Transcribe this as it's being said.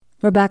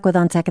We're back with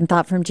On Second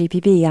Thought from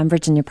GPB. I'm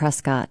Virginia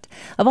Prescott.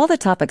 Of all the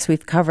topics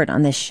we've covered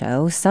on this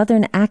show,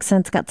 Southern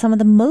accents got some of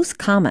the most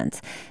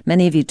comments.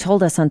 Many of you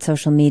told us on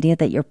social media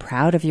that you're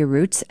proud of your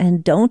roots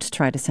and don't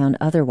try to sound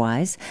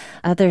otherwise.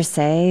 Others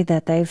say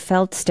that they've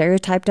felt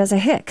stereotyped as a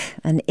hick,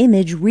 an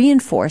image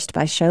reinforced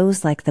by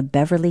shows like the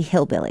Beverly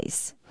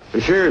Hillbillies.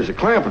 This here is the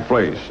Clampett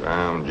place.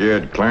 I'm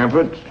Jed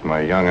Clampett,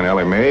 my young and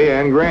Ellie Mae,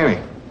 and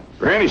Granny.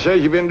 Granny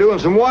says you've been doing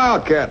some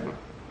wildcatting.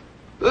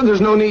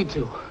 There's no need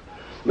to.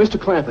 Mr.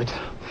 Clampett,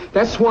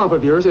 that swamp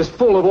of yours is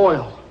full of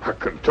oil. I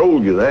could have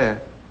told you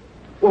that.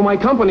 Well, my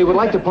company would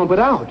like to pump it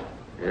out.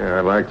 Yeah,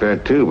 I'd like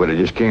that too, but I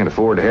just can't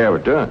afford to have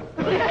it done.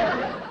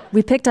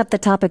 We picked up the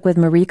topic with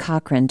Marie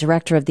Cochran,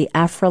 director of the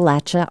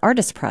Affrilachian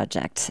Artist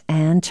Project,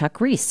 and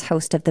Chuck Reese,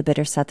 host of the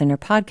Bitter Southerner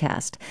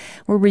podcast.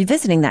 We're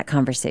revisiting that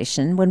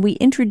conversation when we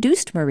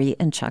introduced Marie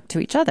and Chuck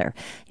to each other.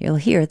 You'll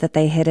hear that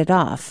they hit it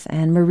off,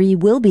 and Marie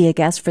will be a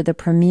guest for the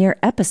premiere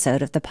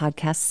episode of the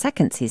podcast's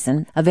second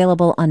season,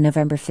 available on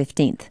November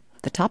 15th.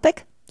 The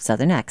topic?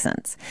 Southern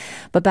accents.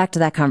 But back to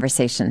that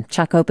conversation.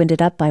 Chuck opened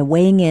it up by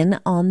weighing in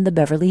on the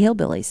Beverly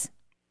Hillbillies.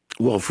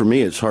 Well, for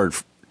me, it's hard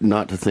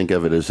not to think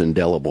of it as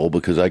indelible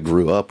because I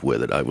grew up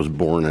with it. I was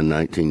born in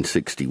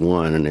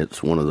 1961, and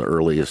it's one of the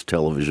earliest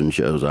television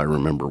shows I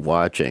remember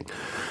watching.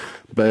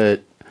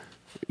 But,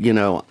 you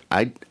know,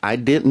 I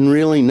didn't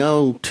really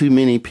know too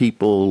many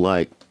people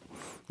like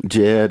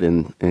Jed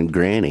and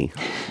Granny,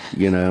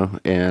 you know,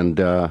 and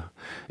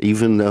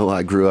even though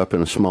I grew up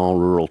in a small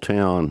rural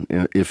town,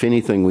 if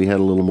anything, we had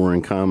a little more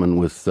in common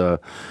with the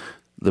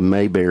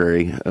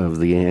Mayberry of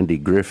the Andy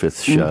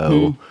Griffith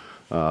Show,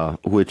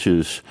 which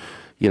is,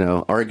 you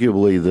know,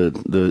 arguably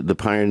the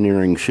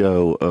pioneering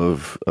show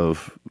of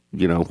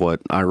you know,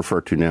 what I refer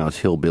to now as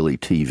hillbilly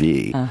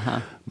TV.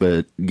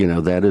 But, you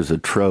know, that is a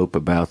trope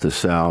about the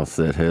South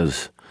that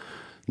has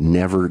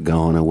never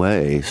gone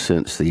away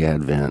since the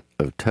advent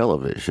of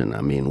television. I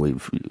mean,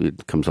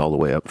 it comes all the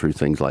way up through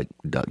things like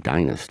Duck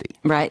Dynasty.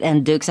 Right,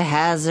 and Dukes of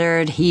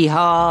Hazzard, Hee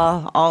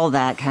Haw, all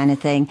that kind of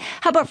thing.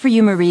 How about for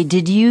you, Marie?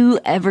 Did you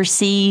ever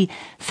see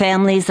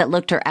families that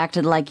looked or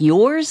acted like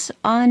yours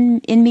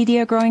in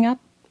media growing up?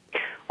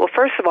 Well,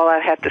 first of all, I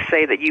have to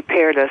say that you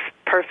paired us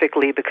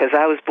perfectly because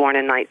I was born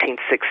in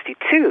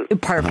 1962.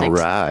 Perfect. All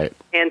right.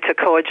 In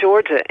Toccoa,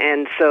 Georgia.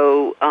 And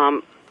so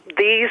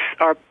these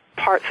are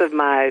parts of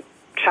my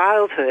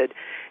childhood.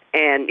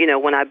 And, you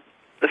know,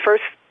 the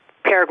first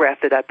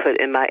paragraph that I put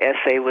in my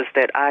essay was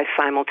that I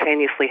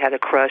simultaneously had a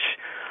crush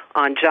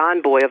on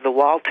John Boy of the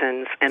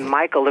Waltons and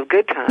Michael of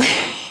Good Times.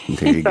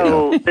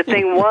 So the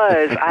thing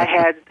was, I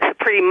had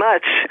pretty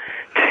much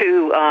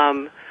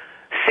to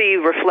see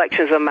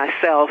reflections of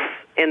myself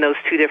in those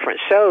two different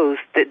shows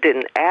that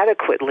didn't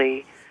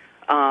adequately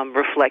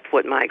reflect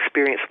what my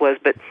experience was.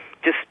 But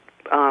just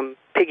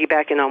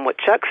piggybacking on what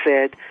Chuck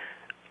said,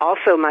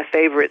 also my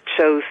favorite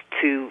shows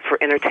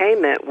for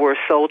entertainment were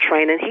Soul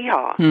Train and Hee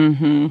Haw.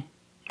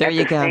 There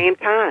you go. At the same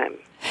time.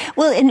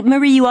 Well, and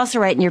Marie, you also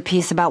write in your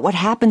piece about what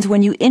happens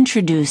when you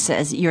introduce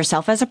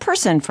yourself as a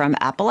person from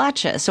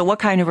Appalachia. So what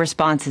kind of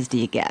responses do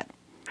you get?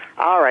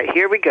 All right,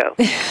 here we go.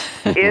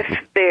 If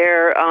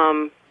they're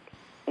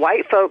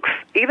white folks,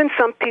 even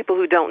some people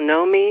who don't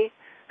know me,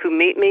 who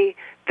meet me,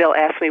 they'll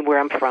ask me where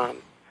I'm from.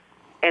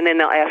 And then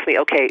they'll ask me,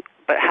 okay,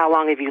 but how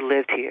long have you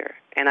lived here?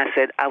 And I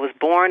said, I was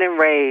born and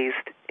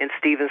raised in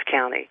Stevens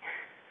County.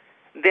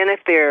 Then if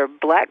they're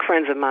black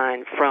friends of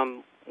mine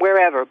from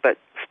wherever, but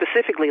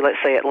specifically, let's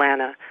say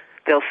Atlanta,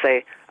 they'll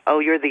say, oh,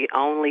 you're the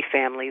only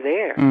family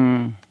there.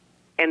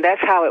 And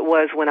that's how it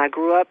was when I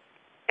grew up,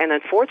 and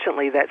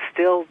unfortunately, that's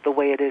still the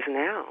way it is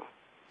now.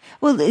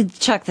 Well,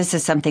 Chuck, this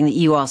is something that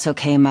you also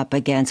came up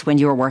against when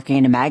you were working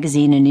in a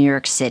magazine in New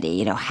York City.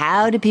 You know,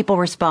 how did people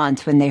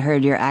respond when they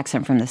heard your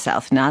accent from the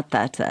South? Not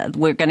that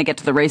we're going to get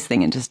to the race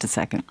thing in just a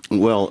second.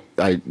 Well,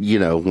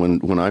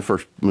 when I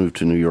first moved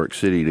to New York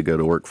City to go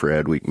to work for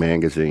Adweek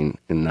magazine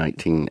in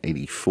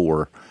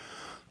 1984,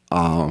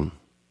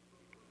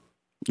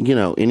 you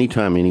know,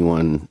 anytime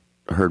anyone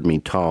heard me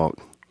talk,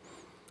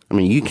 I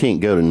mean, you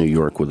can't go to New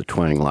York with a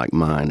twang like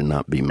mine and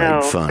not be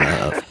made fun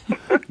of.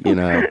 You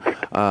know,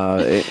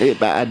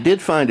 I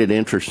did find it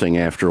interesting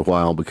after a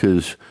while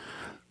because,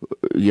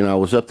 you know, I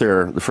was up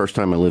there the first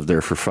time I lived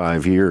there for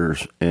 5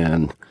 years,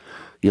 and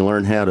you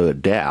learn how to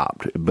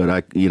adapt. But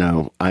I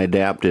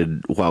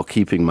adapted while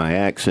keeping my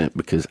accent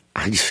because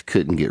I just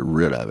couldn't get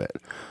rid of it.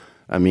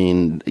 I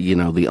mean, you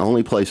know, the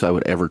only place I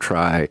would ever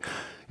try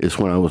is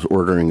when I was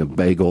ordering a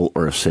bagel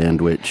or a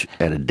sandwich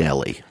at a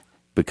deli,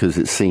 because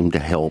it seemed to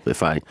help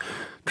if I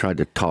tried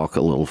to talk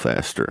a little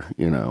faster,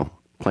 you know.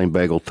 Plain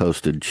bagel,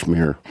 toasted,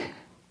 schmear.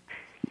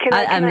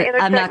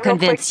 I'm not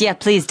convinced. Yeah,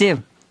 please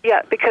do.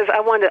 Yeah, because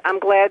I'm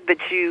glad that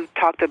you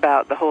talked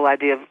about the whole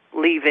idea of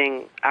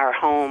leaving our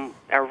home,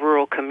 our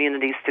rural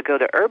communities, to go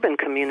to urban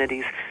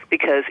communities,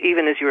 because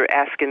even as you were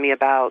asking me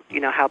about, you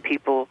know, how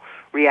people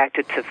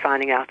reacted to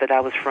finding out that I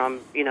was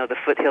from, you know, the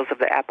foothills of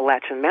the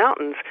Appalachian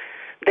Mountains,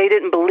 they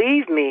didn't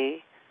believe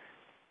me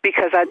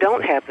because I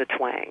don't have the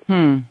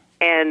twang.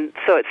 And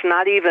so it's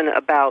not even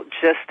about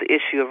just the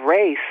issue of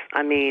race.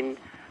 I mean,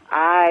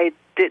 I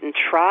didn't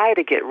try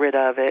to get rid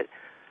of it,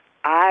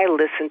 I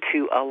listened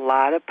to a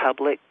lot of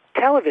public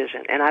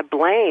television, and I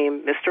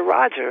blame Mr.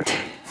 Rogers.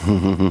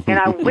 And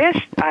I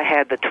wish I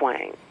had the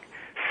twang.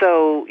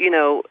 So,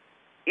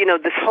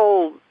 this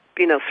whole,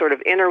 sort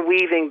of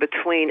interweaving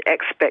between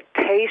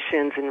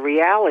expectations and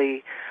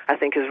reality, I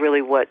think is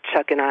really what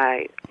Chuck and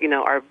I,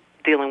 are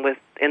dealing with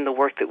in the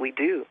work that we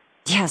do.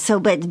 Yeah, so,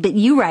 but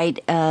you write,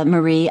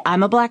 Marie,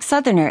 I'm a Black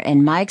Southerner,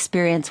 and my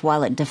experience,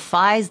 while it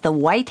defies the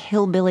white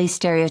hillbilly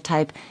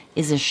stereotype,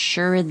 is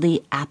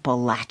assuredly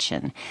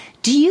Appalachian.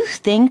 Do you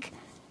think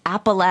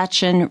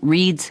Appalachian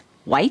reads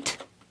white?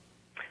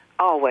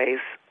 Always.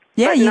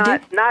 Yeah, but you do.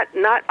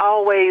 Not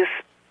always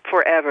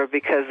forever,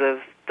 because of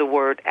the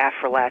word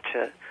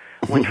Affrilacha.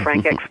 When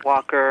Frank X.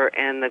 Walker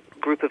and the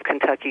group of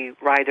Kentucky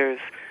writers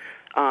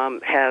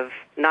have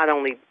not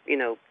only,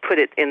 put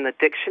it in the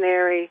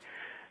dictionary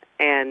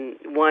and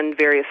won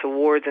various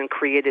awards and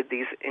created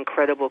these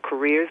incredible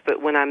careers,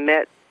 but when I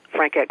met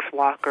Frank X.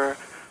 Walker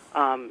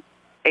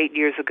 8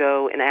 years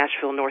ago in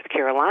Asheville, North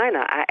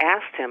Carolina, I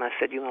asked him, I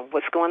said,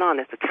 what's going on?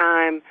 At the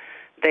time,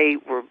 they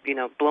were,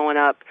 blowing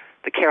up.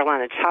 The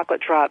Carolina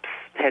Chocolate Drops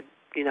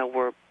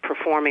were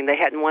performing. They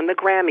hadn't won the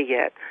Grammy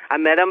yet. I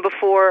met them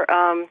before,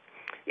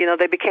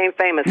 they became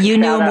famous. You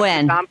knew him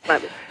when?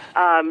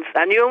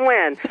 I knew him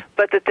when.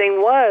 But the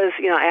thing was,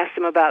 I asked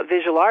him about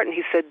visual art, and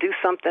he said, do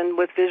something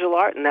with visual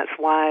art, and that's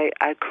why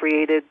I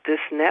created this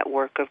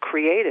network of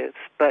creatives.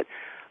 But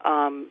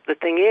the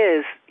thing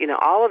is,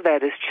 all of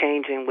that is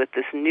changing with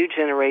this new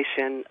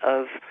generation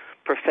of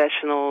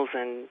professionals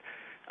and,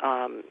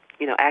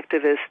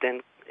 activists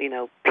and,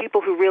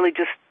 people who really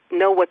just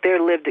know what their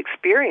lived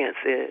experience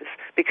is.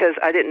 Because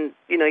I didn't,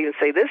 even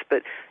say this,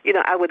 but,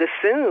 I would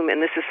assume,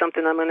 and this is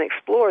something I'm going to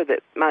explore,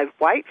 that my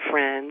white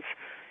friends,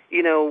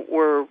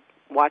 were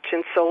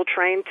watching Soul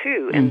Train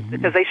too. And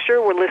because they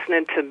sure were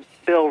listening to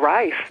Bill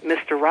Rice,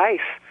 Mr. Rice,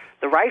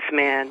 the Rice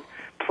Man,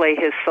 play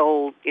his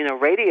soul,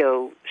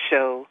 radio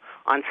show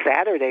on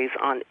Saturdays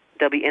on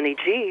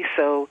WNEG.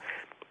 So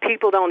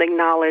people don't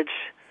acknowledge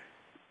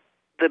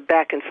the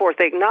back and forth.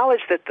 They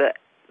acknowledge that the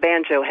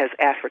banjo has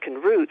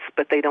African roots,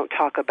 but they don't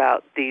talk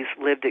about these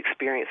lived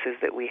experiences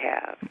that we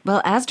have.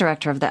 Well, as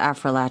director of the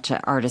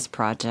Affrilacha Artist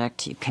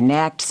Project, you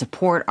connect,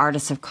 support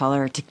artists of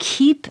color to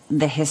keep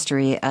the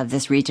history of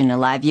this region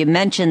alive. You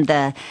mentioned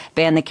the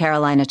band, the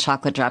Carolina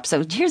Chocolate Drops.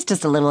 So here's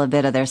just a little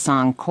bit of their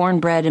song,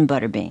 Cornbread and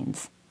Butter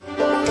Beans.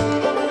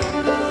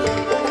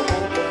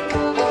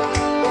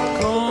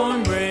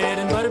 Cornbread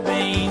and butter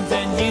beans,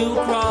 and you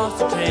across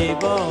the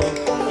table,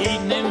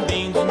 eating them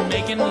beans and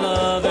making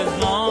love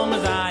as long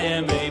as I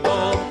am able.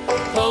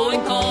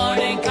 Pulling corn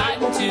and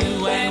cotton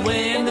too, and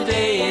when the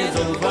day is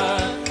over,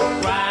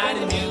 ride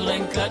the mule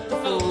and cut the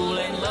fool,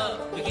 and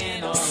love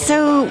begin all.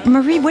 So,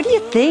 Marie, what do you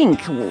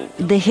think?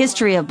 The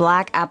history of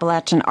Black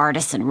Appalachian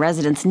artists and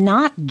residents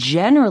not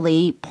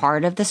generally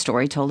part of the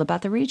story told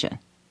about the region?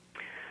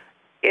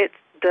 It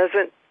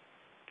doesn't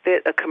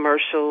fit a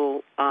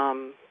commercial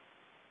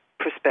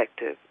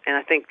perspective. And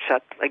I think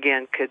Chuck,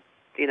 again, could,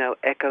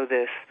 echo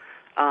this.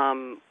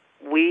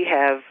 We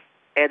have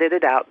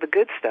edited out the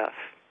good stuff.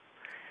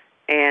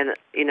 And,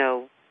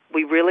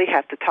 we really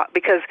have to talk,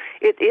 because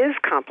it is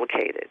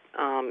complicated.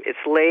 It's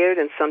layered,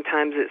 and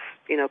sometimes it's,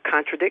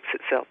 contradicts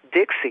itself.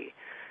 Dixie,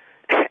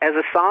 as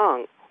a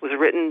song, was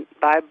written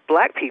by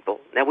black people.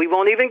 Now, we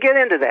won't even get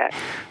into that.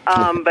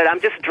 But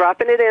I'm just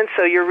dropping it in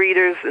so your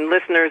readers and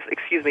listeners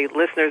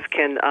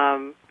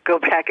can go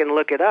back and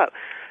look it up.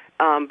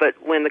 But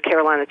when the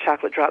Carolina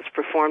Chocolate Drops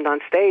performed on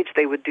stage,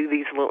 they would do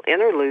these little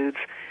interludes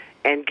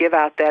and give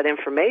out that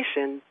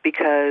information,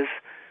 because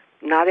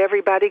not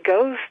everybody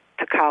goes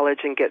to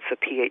college and gets a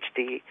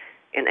PhD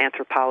in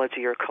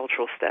anthropology or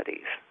cultural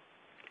studies.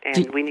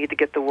 And we need to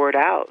get the word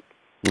out.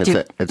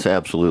 That's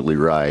absolutely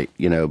right,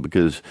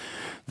 because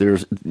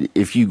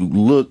if you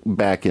look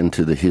back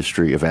into the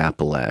history of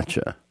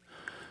Appalachia,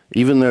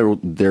 even though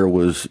there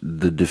was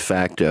the de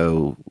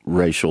facto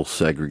racial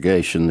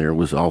segregation, there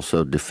was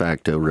also de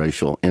facto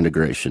racial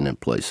integration in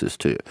places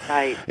too.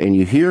 Right. And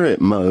you hear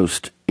it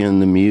most in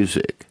the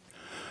music.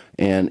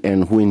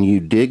 And when you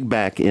dig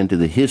back into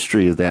the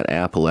history of that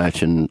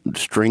Appalachian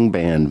string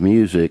band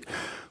music,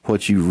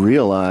 what you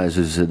realize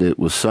is that it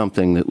was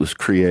something that was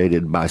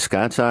created by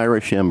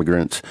Scots-Irish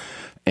immigrants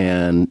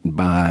and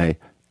by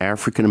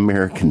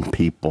African-American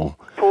people.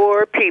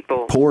 Poor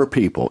people. Poor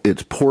people.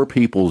 It's poor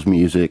people's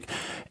music.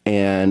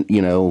 And,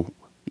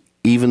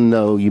 even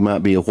though you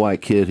might be a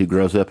white kid who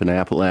grows up in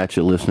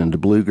Appalachia listening to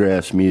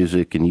bluegrass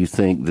music and you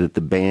think that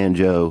the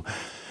banjo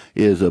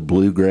is a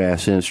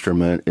bluegrass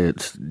instrument,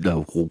 it's the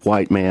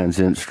white man's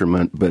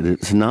instrument, but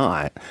it's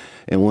not.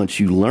 And once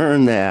you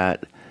learn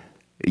that,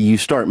 you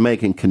start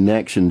making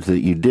connections that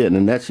you didn't.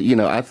 And that's,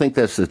 I think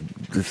that's the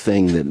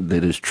thing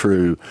that is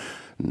true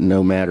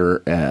no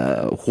matter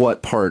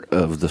what part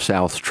of the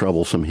South's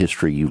troublesome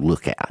history you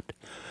look at.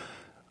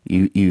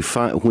 You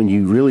find, when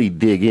you really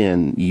dig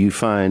in, you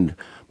find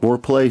more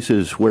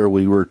places where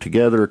we were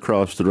together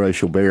across the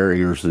racial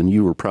barriers than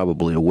you were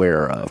probably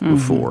aware of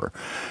before.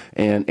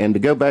 And to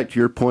go back to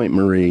your point,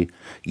 Marie,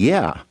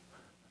 yeah,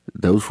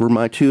 those were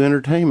my two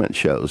entertainment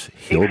shows,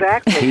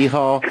 Exactly. Hee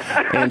Haw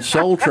and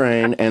Soul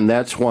Train, and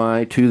that's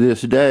why to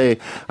this day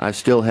I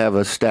still have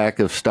a stack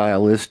of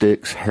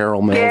Stylistics,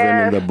 Harold Melvin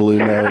and the Blue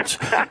Notes,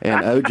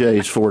 and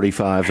OJ's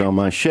 45s on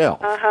my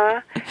shelf.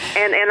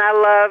 And I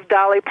love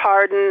Dolly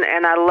Parton,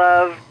 and I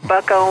love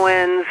Buck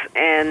Owens,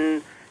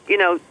 and, you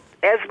know,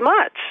 as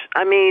much.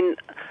 I mean,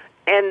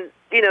 and,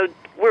 you know,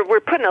 we're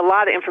putting a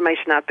lot of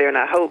information out there, and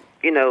I hope,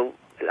 you know,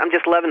 I'm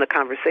just loving the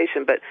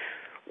conversation. But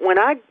when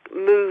I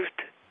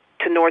moved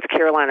to North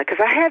Carolina, because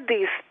I had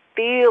these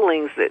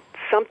feelings that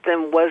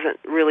something wasn't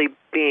really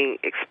being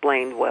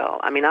explained well.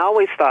 I mean, I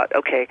always thought,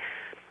 okay,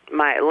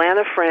 my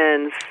Atlanta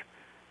friends,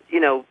 you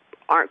know,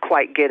 aren't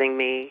quite getting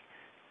me.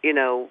 You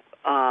know,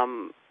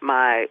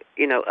 my,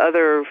 you know,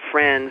 other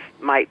friends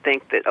might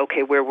think that,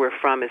 okay, where we're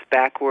from is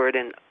backward,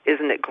 and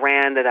isn't it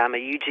grand that I'm a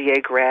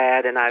UGA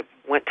grad and I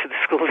went to the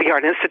School of the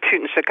Art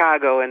Institute in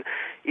Chicago, and,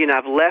 you know,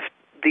 I've left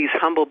these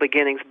humble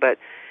beginnings, but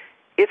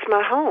it's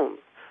my home.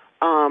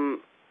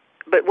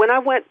 But when I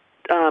went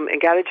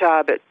and got a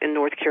job in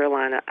North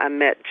Carolina, I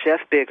met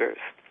Jeff Biggers,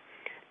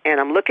 and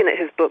I'm looking at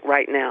his book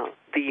right now,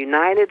 The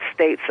United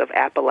States of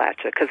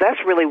Appalachia, because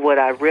that's really what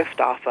I riffed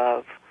off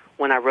of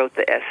when I wrote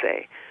the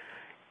essay.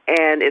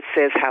 And it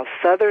says how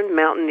Southern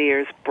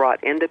mountaineers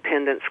brought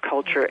independence,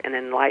 culture, and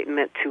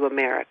enlightenment to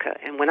America.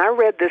 And when I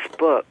read this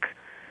book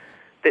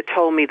that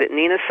told me that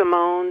Nina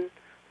Simone,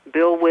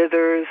 Bill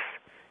Withers,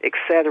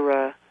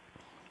 etc.,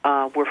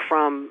 were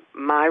from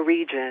my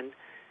region,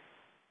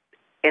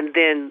 and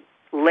then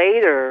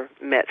later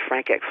met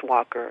Frank X.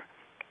 Walker,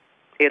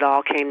 it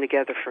all came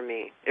together for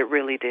me. It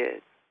really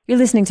did. You're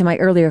listening to my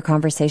earlier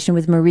conversation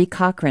with Marie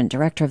Cochran,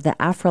 director of the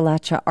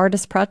Affrilacha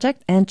Artist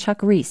Project, and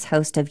Chuck Reese,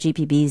 host of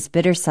GPB's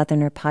Bitter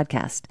Southerner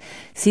podcast.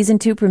 Season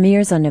 2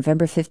 premieres on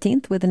November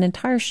 15th with an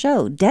entire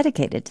show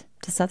dedicated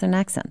to Southern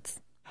accents.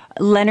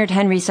 Leonard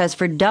Henry says,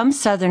 for dumb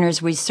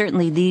Southerners, we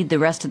certainly lead the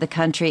rest of the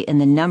country in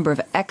the number of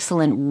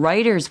excellent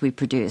writers we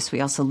produce. We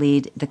also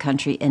lead the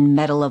country in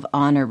Medal of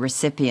Honor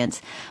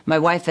recipients. My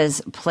wife was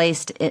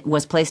placed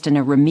in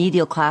a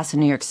remedial class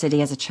in New York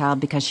City as a child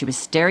because she was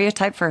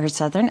stereotyped for her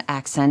Southern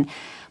accent.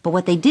 But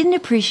what they didn't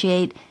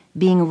appreciate,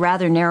 being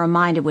rather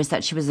narrow-minded, was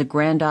that she was the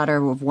granddaughter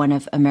of one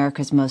of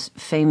America's most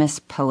famous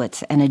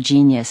poets and a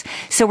genius.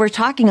 So we're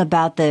talking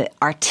about the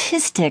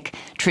artistic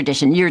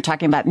tradition. You were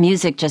talking about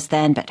music just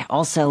then, but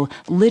also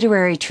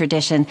literary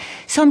tradition.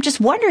 So I'm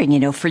just wondering, you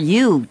know, for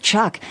you,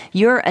 Chuck,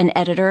 you're an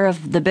editor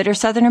of the Bitter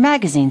Southerner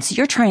magazine, so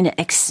you're trying to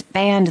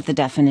expand the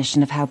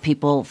definition of how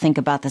people think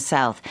about the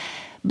South.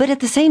 But at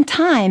the same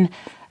time,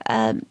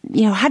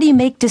 you know, how do you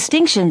make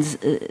distinctions?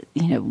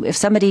 You know, if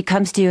somebody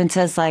comes to you and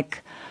says,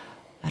 like,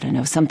 I don't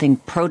know, something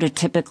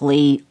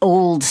prototypically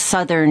old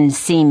Southern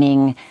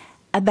seeming,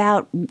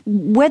 about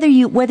whether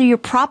you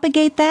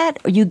propagate that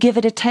or you give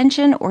it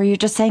attention, or you're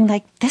just saying,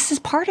 like, this is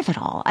part of it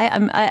all.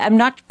 I'm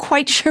not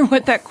quite sure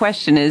what that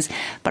question is,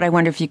 but I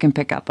wonder if you can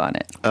pick up on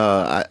it.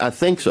 I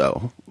think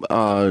so.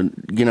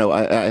 You know,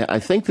 I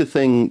think the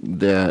thing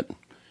that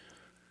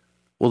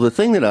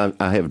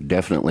I have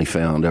definitely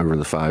found over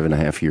the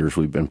 5.5 years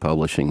we've been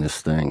publishing this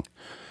thing,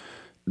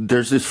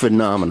 there's this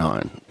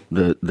phenomenon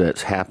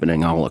that's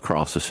happening all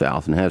across the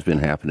South and has been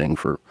happening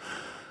for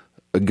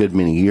a good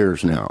many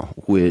years now,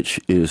 which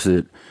is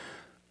that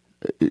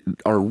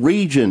our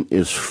region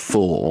is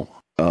full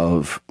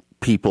of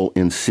people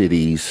in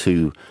cities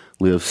who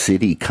live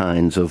city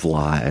kinds of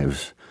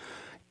lives.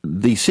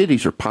 These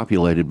cities are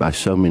populated by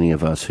so many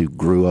of us who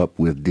grew up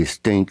with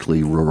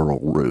distinctly rural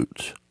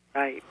roots.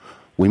 Right.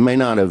 We may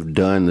not have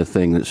done the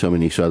thing that so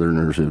many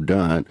Southerners have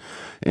done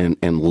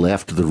and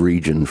left the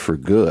region for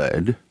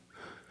good,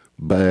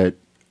 but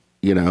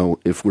you know,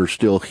 if we're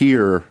still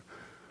here,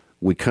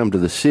 we come to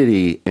the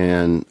city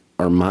and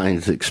our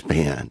minds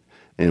expand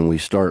and we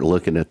start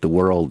looking at the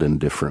world in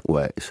different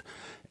ways.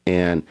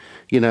 And,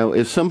 you know,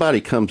 if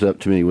somebody comes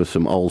up to me with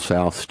some Old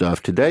South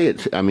stuff today,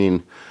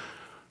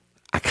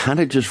 I kind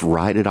of just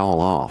write it all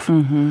off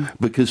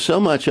because so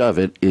much of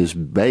it is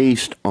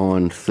based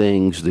on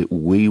things that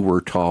we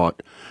were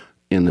taught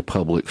in the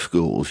public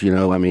schools. You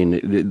know, I mean,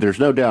 there's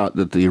no doubt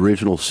that the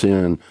original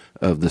sin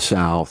of the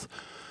South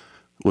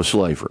was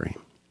slavery.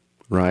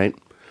 Right?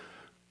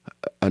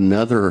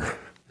 Another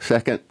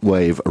second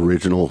wave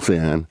original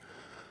sin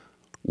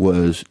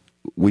was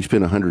we spent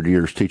 100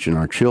 years teaching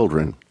our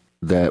children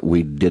that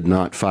we did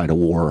not fight a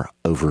war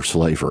over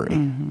slavery.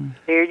 Mm-hmm.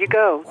 There you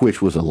go.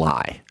 Which was a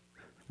lie.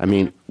 I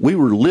mean, we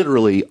were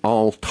literally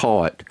all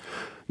taught,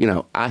 you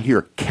know, I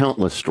hear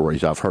countless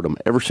stories, I've heard them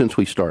ever since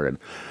we started,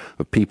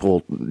 of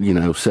people, you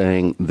know,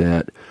 saying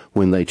that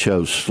when they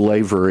chose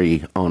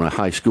slavery on a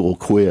high school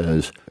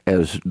quiz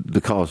as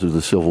the cause of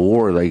the Civil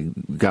War, they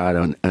got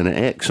an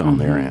X on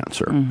their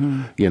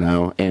answer, you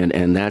know,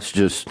 and that's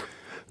just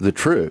the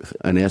truth.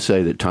 An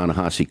essay that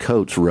Ta-Nehisi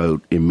Coates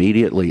wrote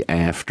immediately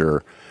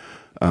after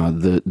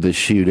the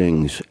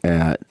shootings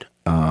at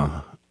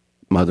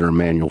Mother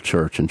Emanuel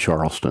Church in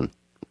Charleston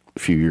a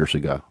few years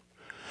ago.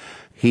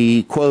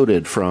 He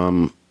quoted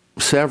from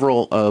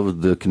several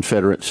of the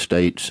Confederate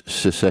States'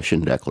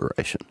 secession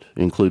declarations,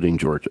 including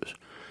Georgia's.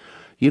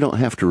 You don't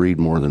have to read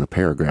more than a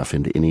paragraph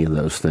into any of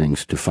those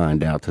things to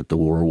find out that the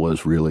war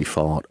was really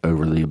fought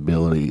over the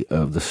ability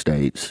of the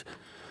states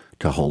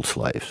to hold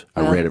slaves.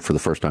 I read it for the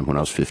first time when I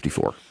was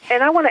 54.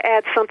 And I want to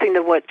add something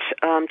to what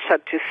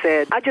Chuck just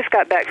said. I just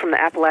got back from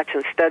the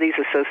Appalachian Studies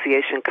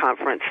Association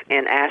conference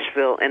in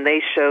Asheville, and they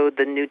showed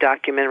the new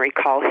documentary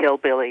called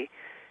Hillbilly.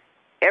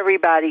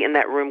 Everybody in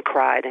that room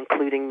cried,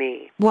 including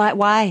me.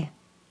 Why?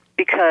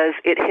 Because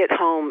it hit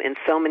home in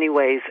so many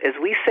ways. As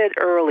we said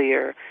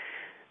earlier,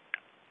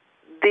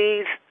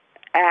 these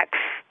acts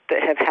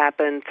that have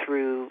happened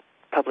through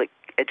public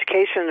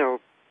education or,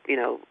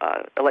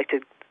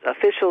 elected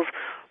officials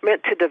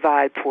meant to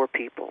divide poor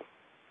people.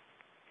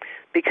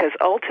 Because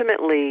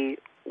ultimately,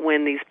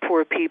 when these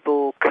poor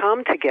people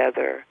come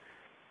together,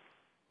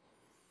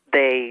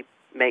 they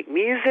make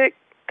music,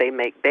 they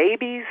make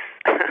babies,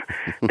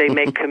 they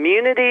make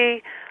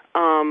community.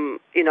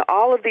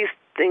 All of these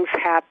things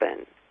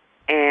happen.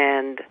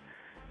 And,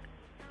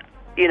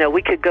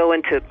 we could go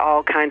into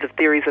all kinds of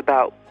theories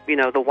about,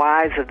 the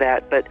whys of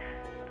that, but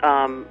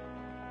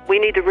we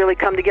need to really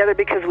come together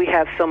because we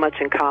have so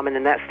much in common,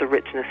 and that's the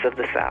richness of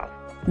the South.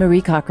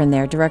 Marie Cochran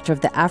there, director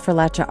of the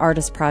Affrilacha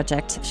Artist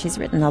Project. She's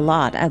written a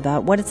lot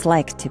about what it's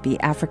like to be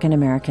African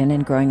American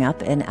and growing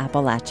up in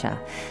Appalachia.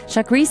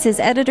 Chuck Reese is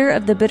editor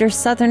of The Bitter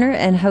Southerner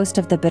and host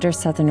of the Bitter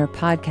Southerner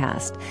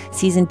podcast.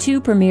 Season 2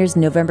 premieres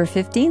November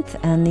 15th,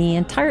 and the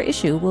entire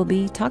issue will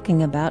be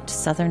talking about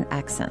Southern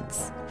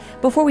accents.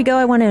 Before we go,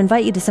 I want to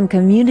invite you to some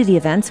community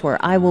events where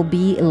I will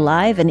be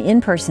live and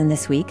in person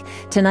this week.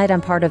 Tonight,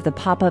 I'm part of the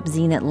Pop-Up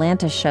Zine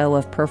Atlanta show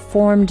of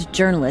performed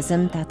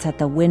journalism. That's at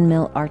the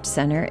Windmill Arts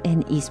Center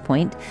in East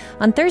Point.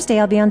 On Thursday,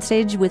 I'll be on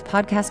stage with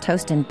podcast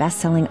host and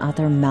best-selling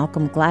author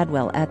Malcolm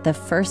Gladwell at the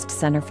First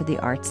Center for the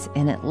Arts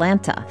in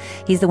Atlanta.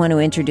 He's the one who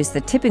introduced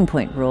the tipping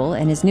point rule,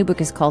 and his new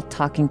book is called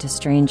Talking to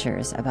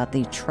Strangers, about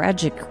the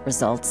tragic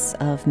results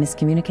of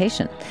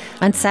miscommunication.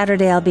 On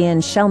Saturday, I'll be in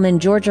Shellman,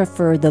 Georgia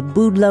for the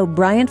Boudleaux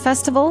Bryant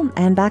Festival,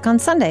 and back on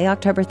Sunday,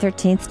 October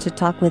 13th, to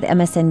talk with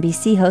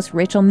MSNBC host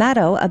Rachel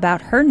Maddow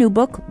about her new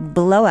book,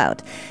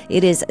 Blowout.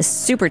 It is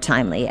super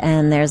timely,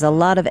 and there's a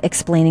lot of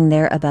explaining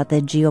there about the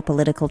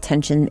geopolitical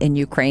tension in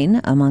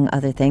Ukraine, among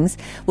other things.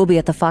 We'll be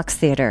at the Fox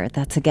Theater.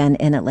 That's again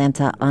in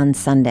Atlanta on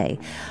Sunday.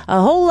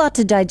 A whole lot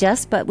to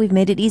digest, but we've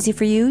made it easy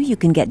for you. You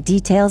can get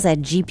details at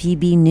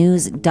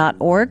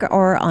gpbnews.org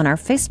or on our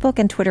Facebook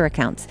and Twitter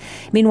accounts.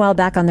 Meanwhile,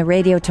 back on the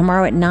radio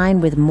tomorrow at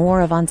 9 with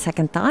more of On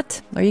Second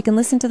Thought, or you can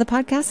listen to the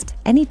podcast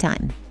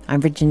anytime.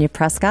 I'm Virginia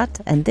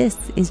Prescott, and this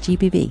is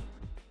GPB.